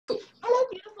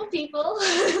people.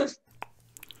 Hello,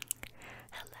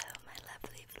 my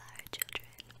lovely flower children.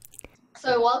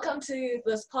 So welcome to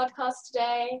this podcast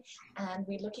today, and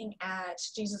we're looking at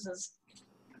Jesus's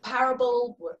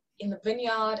parable in the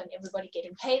vineyard and everybody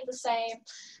getting paid the same.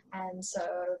 And so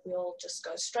we'll just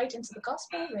go straight into the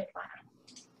gospel read by Anna.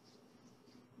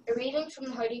 A reading from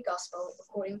the Holy Gospel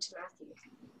according to Matthew.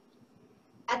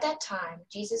 At that time,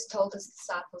 Jesus told his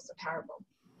disciples the parable.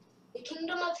 The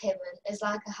kingdom of heaven is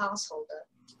like a householder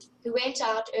who went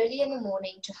out early in the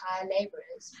morning to hire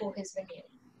laborers for his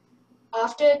vineyard.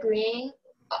 After agreeing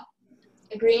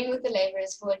with the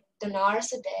laborers for a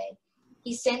denarius a day,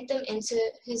 he sent them into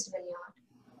his vineyard.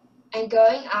 And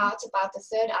going out about the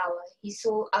third hour, he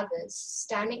saw others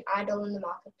standing idle in the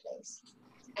marketplace.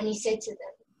 And he said to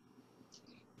them,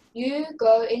 "You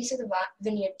go into the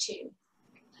vineyard too,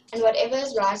 and whatever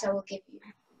is right I will give you."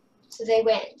 So they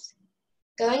went.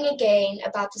 Going again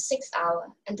about the 6th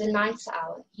hour and the 9th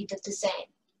hour, he did the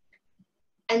same.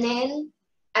 And then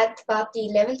at about the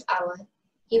 11th hour,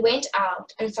 he went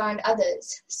out and found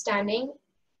others standing,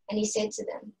 and he said to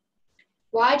them,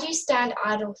 "Why do you stand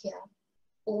idle here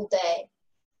all day?"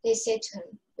 They said to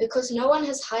him, "Because no one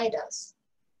has hired us."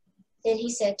 Then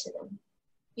he said to them,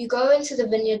 "You go into the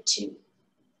vineyard too."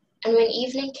 And when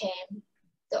evening came,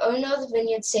 the owner of the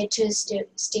vineyard said to his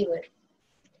steward,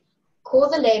 "Call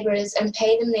the laborers and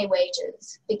pay them their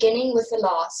wages, beginning with the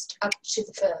last up to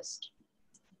the first."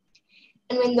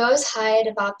 And when those hired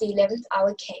about the 11th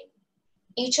hour came,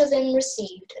 each of them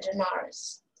received a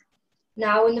denarius.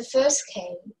 Now when the first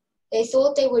came, they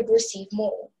thought they would receive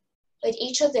more, but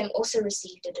each of them also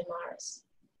received a denarius.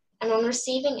 And on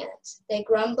receiving it, they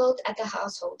grumbled at the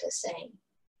householder, saying,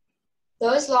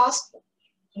 "Those last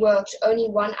worked only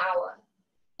 1 hour,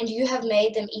 and you have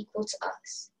made them equal to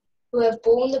us, who have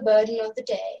borne the burden of the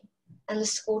day and the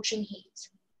scorching heat."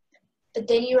 But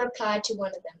then he replied to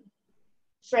one of them,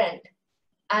 "Friend,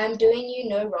 I am doing you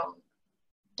no wrong.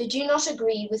 Did you not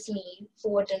agree with me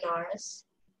for a denarius?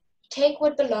 Take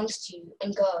what belongs to you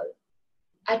and go.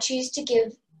 I choose to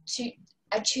give to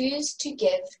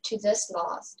this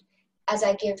last as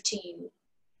I give to you,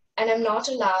 and am not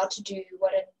allowed to do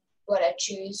what I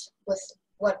choose with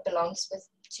what belongs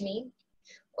to me.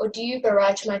 Or do you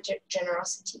begrudge my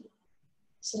generosity?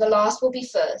 So the last will be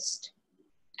first,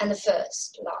 and the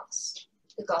first last."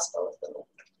 The Gospel of the Lord.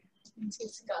 Thanks be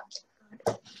to God.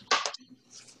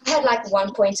 I had like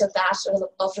one point of that,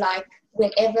 of like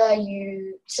whenever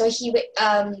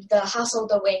the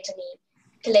householder went and he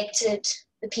collected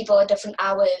the people at different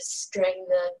hours during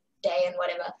the day and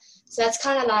whatever. So that's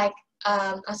kind of like,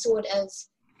 I saw it as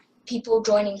people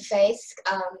joining faith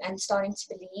and starting to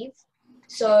believe.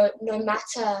 So no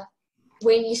matter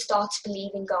when you start to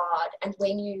believe in God and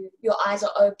when your eyes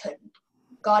are open,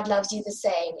 God loves you the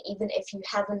same, even if you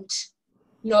haven't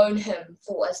known him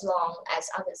for as long as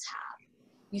others have.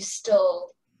 You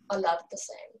still are loved the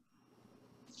same.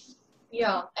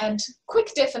 Yeah, and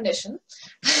quick definition.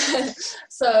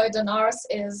 So denarius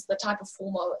is the type of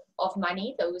form of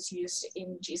money that was used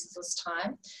in Jesus'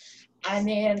 time. And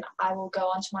then I will go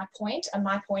on to my point, and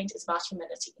my point is about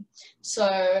humility.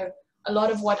 So a lot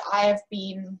of what I have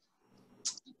been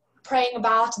praying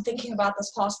about and thinking about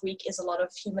this past week is a lot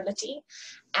of humility,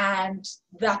 and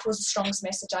that was the strongest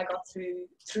message I got through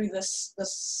this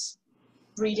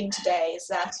reading today, is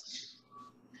that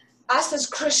us as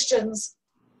Christians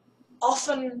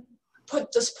often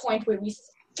put this point where we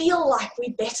feel like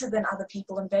we're better than other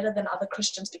people and better than other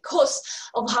Christians because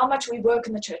of how much we work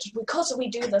in the church, because we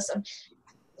do this, and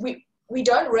we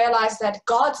don't realize that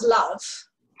God's love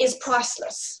is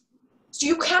priceless. So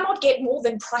you cannot get more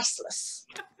than priceless.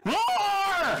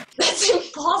 That's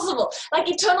impossible. Like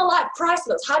eternal life,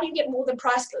 priceless. How do you get more than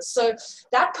priceless? So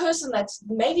that person that's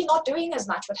maybe not doing as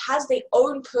much but has their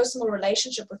own personal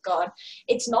relationship with God,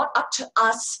 it's not up to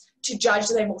us to judge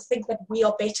them or think that we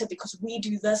are better because we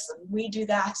do this and we do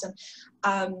that.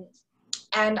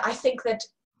 And I think that,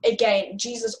 again,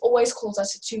 Jesus always calls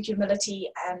us to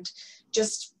humility, and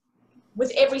just with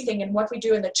everything and what we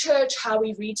do in the church, how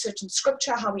we read certain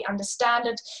scripture, how we understand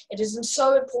it, it is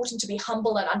so important to be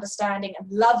humble and understanding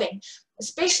and loving,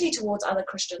 especially towards other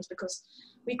Christians, because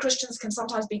we Christians can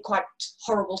sometimes be quite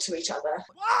horrible to each other.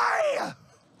 Why?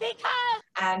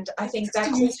 And I think that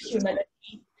calls to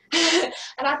humility.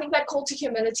 And I think that call to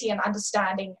humility and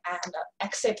understanding and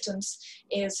acceptance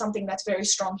is something that's very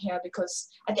strong here, because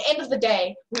at the end of the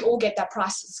day, we all get that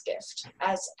priceless gift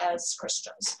as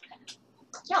Christians.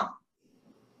 Yeah.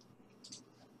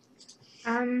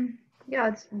 Yeah,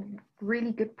 it's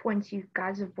really good points you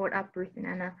guys have brought up, Ruth and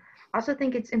Anna. I also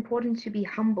think it's important to be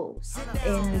humble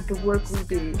in the work we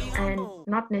do, and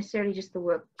not necessarily just the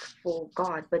work for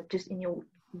God, but just in your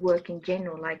work in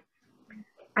general. Like,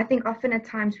 I think often at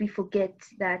times we forget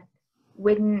that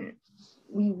when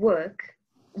we work,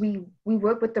 we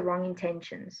work with the wrong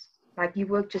intentions. Like, you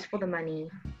work just for the money.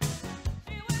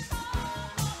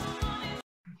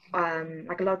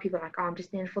 Like, a lot of people are like, oh, I'm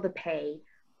just in it for the pay,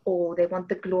 or they want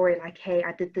the glory, like, hey,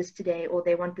 I did this today, or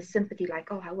they want the sympathy,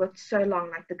 like, oh, I worked so long,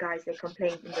 like the guys they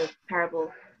complained in the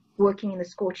parable, working in the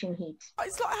scorching heat.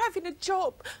 It's like having a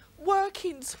job,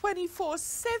 working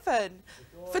 24/7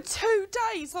 for 2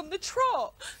 days on the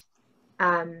trot.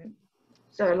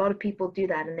 So a lot of people do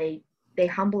that, and they're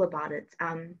humble about it.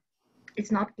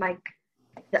 It's not like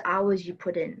the hours you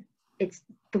put in, it's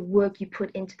the work you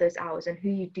put into those hours and who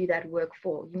you do that work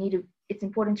for. It's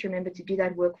important to remember to do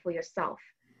that work for yourself,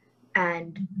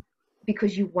 and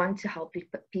because you want to help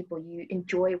people, you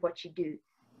enjoy what you do.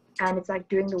 And it's like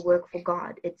doing the work for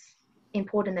God. It's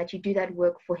important that you do that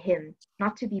work for Him,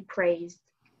 not to be praised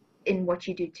in what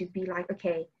you do, to be like,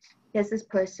 okay, here's this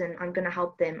person, I'm going to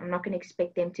help them. I'm not going to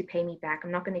expect them to pay me back.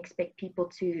 I'm not going to expect people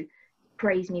to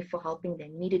praise me for helping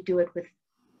them. You need to do it with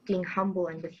being humble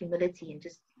and with humility, and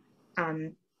just,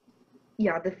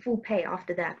 the full pay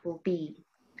after that will be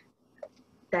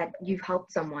that you've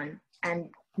helped someone and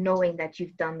knowing that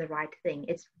you've done the right thing.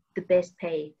 It's the best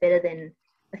pay, better than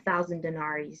 1,000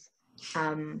 denarii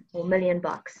or $1 million.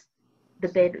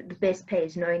 The best pay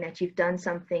is knowing that you've done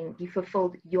something, you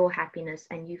fulfilled your happiness,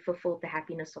 and you fulfilled the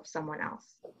happiness of someone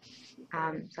else.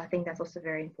 So I think that's also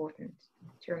very important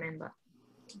to remember.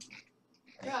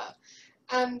 Yeah,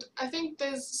 and I think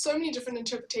there's so many different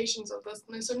interpretations of this,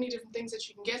 and there's so many different things that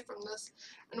you can get from this.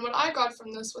 And what I got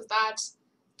from this was that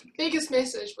the biggest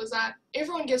message was that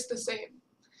everyone gets the same.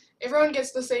 Everyone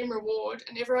gets the same reward,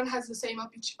 and everyone has the same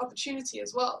opportunity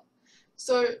as well.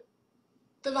 So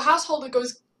the householder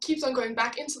keeps on going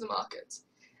back into the market,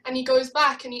 and he goes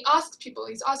back and he asks people,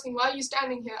 he's asking, why are you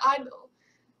standing here idle?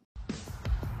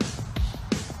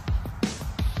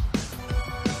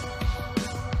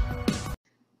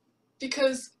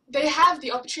 Because they have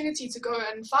the opportunity to go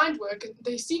and find work, and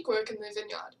they seek work in the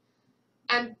vineyard.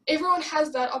 And everyone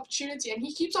has that opportunity, and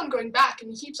he keeps on going back,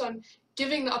 and he keeps on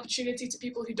giving the opportunity to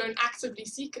people who don't actively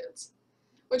seek it.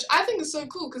 Which I think is so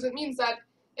cool, because it means that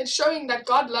it's showing that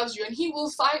God loves you, and He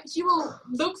will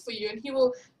look for you, and He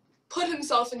will put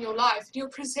Himself in your life, and He'll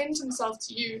present Himself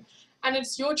to you. And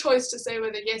it's your choice to say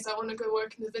whether, yes, I want to go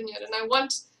work in the vineyard, and I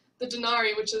want the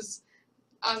denarii, which is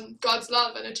God's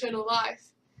love and eternal life.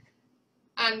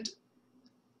 And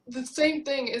the same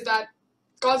thing is that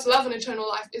God's love and eternal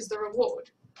life is the reward.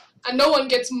 And no one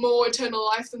gets more eternal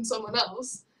life than someone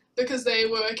else because they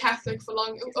were a Catholic for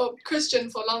longer, or Christian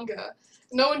for longer.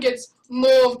 No one gets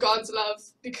more of God's love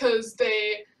because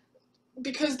they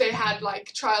had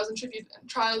like trials and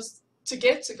trials to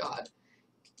get to God.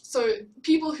 So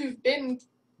people who've been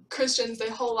Christians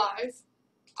their whole life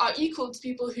are equal to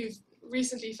people who've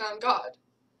recently found God.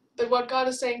 But what God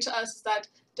is saying to us is that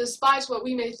despite what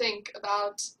we may think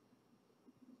about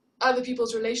other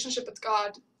people's relationship with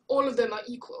God, all of them are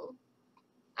equal.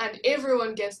 And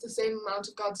everyone gets the same amount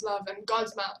of God's love, and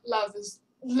God's love is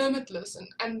limitless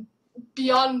and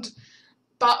beyond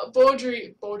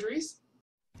boundaries.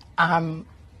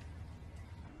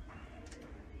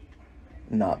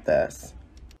 Not this.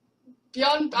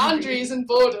 Beyond boundaries and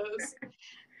borders.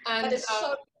 And But it's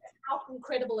so how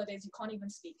incredible it is, you can't even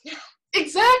speak.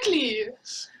 Exactly!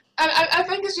 And I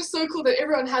think it's just so cool that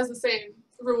everyone has the same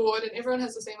reward and everyone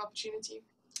has the same opportunity.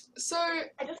 So,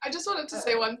 I just wanted to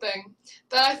say one thing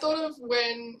that I thought of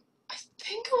when, I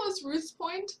think it was Ruth's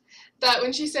point, that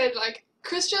when she said, like,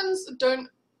 Christians don't,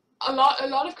 a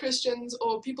lot of Christians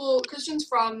or Christians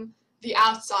from the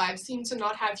outside seem to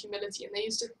not have humility, and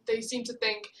they seem to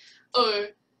think, oh,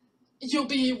 you'll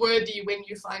be worthy when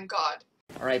you find God.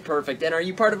 Alright, perfect. And are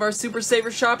you part of our Super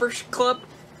Saver Shoppers Club?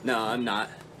 No, I'm not.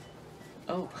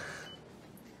 Oh.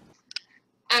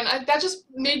 And that just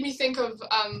made me think of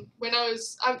when I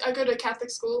go to a Catholic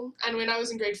school, and when I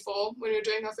was in grade 4, when we were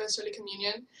doing our first Holy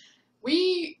Communion,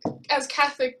 we, as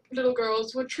Catholic little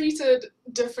girls, were treated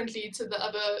differently to the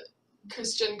other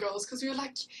Christian girls, because we were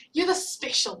like, you're the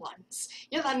special ones,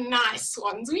 you're the nice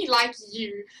ones, we like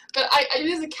you. But it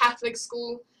is a Catholic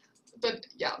school, but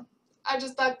yeah,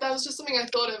 that was just something I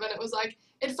thought of, and it was like,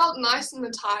 it felt nice in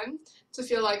the time to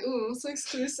feel like, ooh, so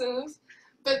exclusive,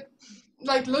 but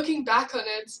like looking back on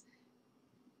it,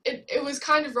 it was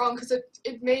kind of wrong, because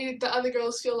it made the other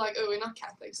girls feel like, oh, we're not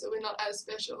Catholic, so we're not as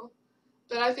special.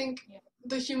 But I think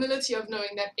the humility of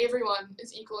knowing that everyone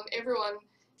is equal, and everyone,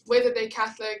 whether they're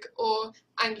Catholic or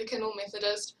Anglican or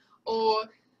Methodist or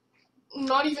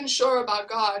not even sure about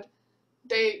God,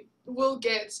 they will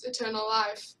get eternal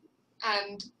life.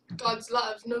 and God's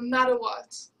love no matter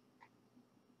what.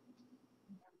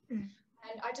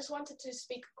 And I just wanted to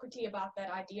speak quickly about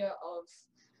that idea of,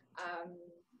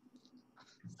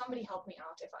 somebody help me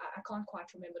out if I can't quite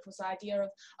remember. It was the idea of,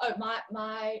 oh,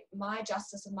 my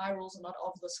justice and my rules are not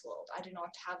of this world. I do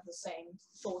not have the same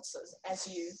thoughts as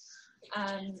you.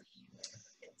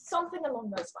 Something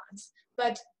along those lines.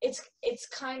 But it's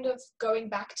kind of going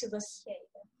back to this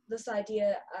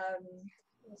idea.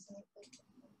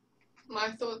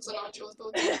 My thoughts are not your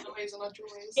thoughts, and my ways are not your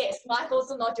ways. Yes, my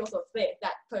thoughts are not your thoughts. There,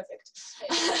 that perfect.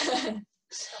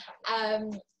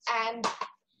 And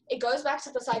it goes back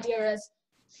to this idea as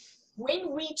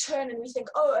when we turn and we think,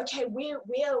 oh, okay, we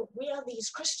are these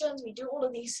Christians, we do all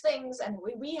of these things, and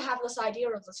we have this idea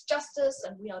of this justice,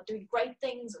 and we are doing great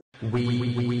things. We.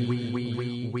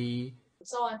 And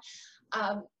so on.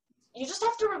 You just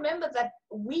have to remember that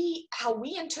how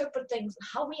we interpret things, and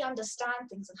how we understand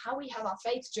things, and how we have our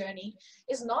faith journey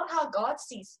is not how God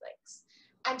sees things.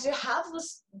 And to have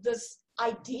this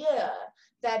idea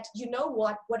that, you know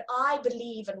what I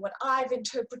believe and what I've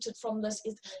interpreted from this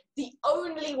is the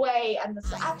only way and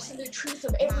the absolute truth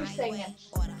of everything,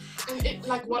 and it,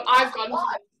 like what I've gotten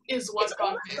is what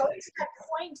God is. Going to that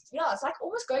point, yeah, it's like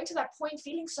almost going to that point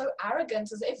feeling so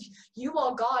arrogant, as if you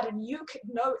are God and you can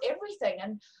know everything.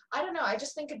 And I don't know, I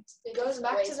just think it goes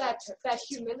back to that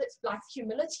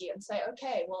humility, and say,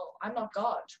 okay, well, I'm not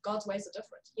God. God's ways are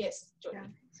different. Yes, Jordan. Yeah.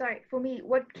 Sorry, for me,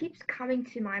 what keeps coming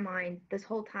to my mind this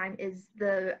whole time is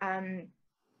the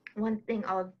one thing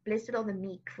of blessed are the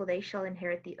meek, for they shall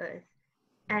inherit the earth.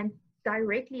 And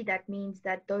directly that means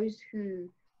that those who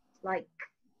like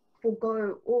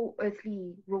forego all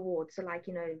earthly rewards, so like,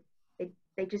 you know,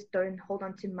 they just don't hold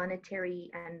on to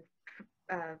monetary and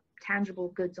tangible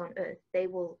goods on earth, they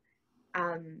will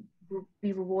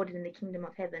be rewarded in the kingdom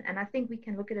of heaven. And I think we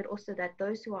can look at it also that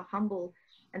those who are humble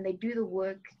and they do the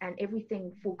work and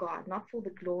everything for God, not for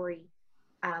the glory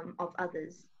of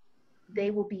others, they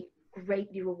will be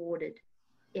greatly rewarded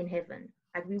in heaven.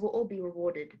 Like, we will all be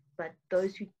rewarded, but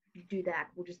those who do that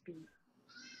will just be,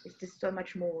 it's just so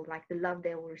much more, like the love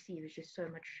they will receive is just so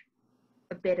much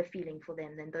a better feeling for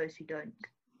them than those who don't,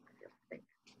 I think.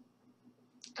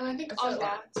 And I think on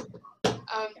that,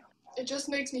 it just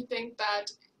makes me think that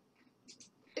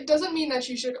it doesn't mean that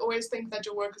you should always think that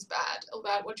your work is bad or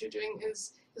that what you're doing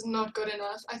is not good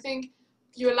enough. I think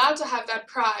you're allowed to have that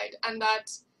pride and that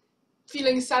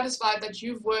feeling satisfied that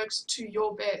you've worked to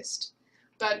your best.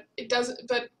 But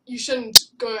you shouldn't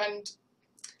go and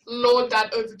lord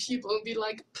that over people and be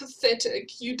like,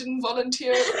 pathetic, you didn't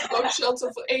volunteer at the dog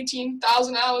shelter for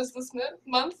 18,000 hours this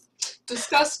month?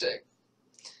 Disgusting.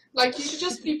 Like, you should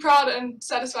just be proud and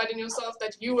satisfied in yourself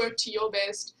that you work to your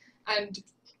best and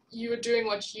you are doing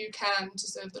what you can to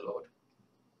serve the Lord.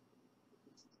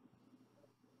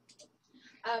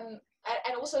 And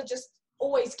also just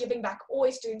always giving back,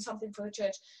 always doing something for the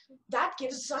church. That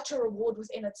gives such a reward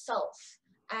within itself.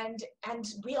 And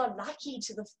we are lucky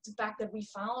to the fact that we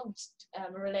found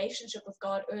a relationship with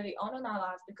God early on in our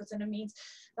lives, because then it means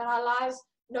that our lives,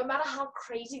 no matter how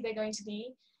crazy they're going to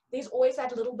be, there's always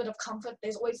that little bit of comfort.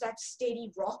 There's always that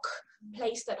steady rock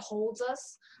place that holds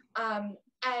us.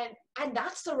 And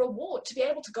that's the reward, to be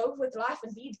able to go with life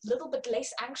and be a little bit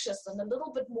less anxious and a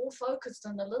little bit more focused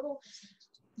and a little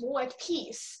more at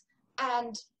peace.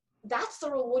 And that's the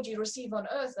reward you receive on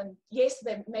earth. And yes,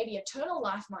 then maybe eternal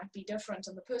life might be different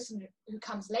and the person who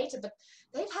comes later, but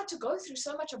they've had to go through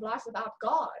so much of life without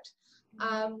God.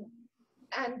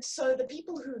 And so the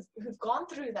people who've gone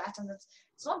through that, and that's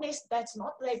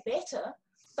not they're better,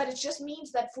 but it just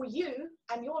means that for you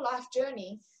and your life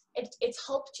journey, it's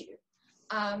helped you.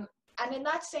 And in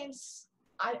that sense,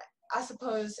 I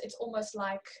suppose it's almost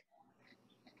like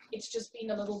it's just been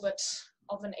a little bit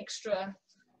of an extra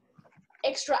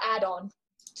add-on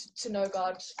to know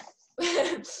God.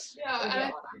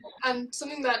 Yeah, and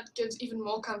something that gives even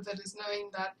more comfort is knowing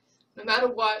that no matter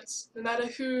what, no matter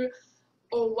who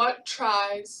or what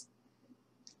tries,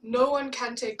 no one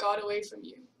can take God away from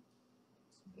you.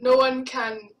 No one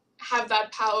can have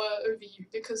that power over you,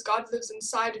 because God lives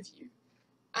inside of you.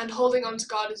 And holding on to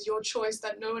God is your choice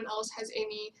that no one else has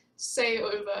any say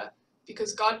over,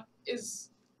 because God is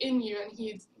in you and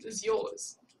He is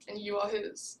yours and you are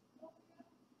His.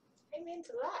 Amen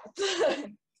to that.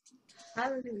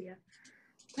 Hallelujah.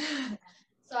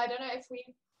 So I don't know if we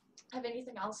have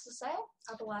anything else to say,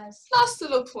 otherwise. Last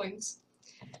little point.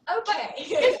 Okay.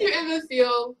 If you ever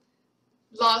feel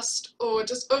lost or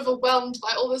just overwhelmed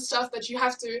by all the stuff that you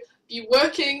have to be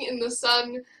working in the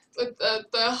sun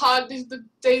the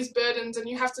day's burdens, and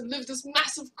you have to live this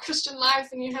massive Christian life,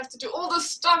 and you have to do all this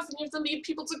stuff, and you have to lead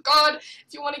people to God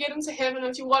if you want to get into heaven,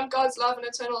 if you want God's love and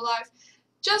eternal life.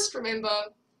 Just remember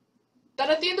that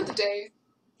at the end of the day,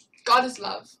 God is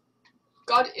love.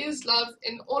 God is love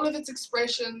in all of its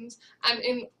expressions and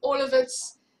in all of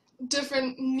its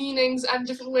different meanings and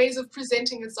different ways of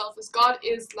presenting itself, as God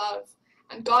is love,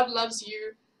 and God loves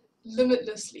you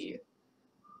limitlessly,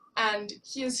 and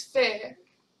he is fair,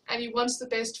 and he wants the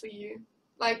best for you.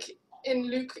 Like in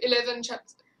Luke 11,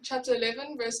 chapter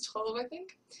 11, verse 12, I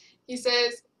think, he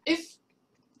says, if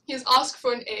he is asked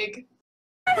for an egg,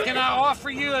 can I offer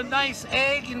you a nice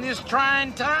egg in this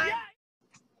trying time?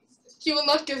 He will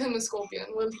not give him a scorpion,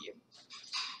 will he?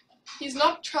 He's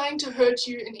not trying to hurt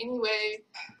you in any way,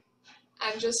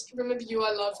 and just remember you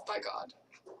are loved by God.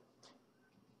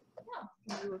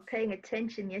 You were paying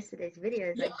attention yesterday's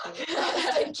videos, actually.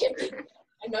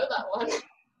 I know that one.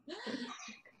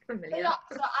 Familiar. Yeah,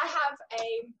 so I have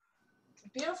a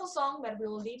beautiful song that we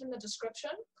will leave in the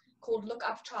description called Look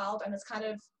Up Child, and it's kind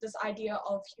of this idea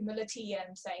of humility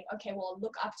and saying, okay, well,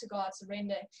 look up to God,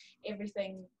 surrender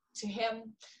everything to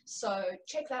him. So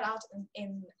check that out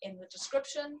in the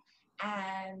description,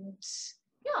 and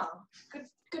yeah,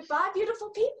 goodbye, beautiful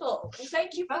people.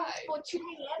 Thank you for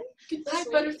tuning in. Goodbye,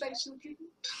 butterfly children.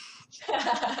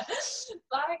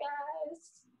 Bye, guys.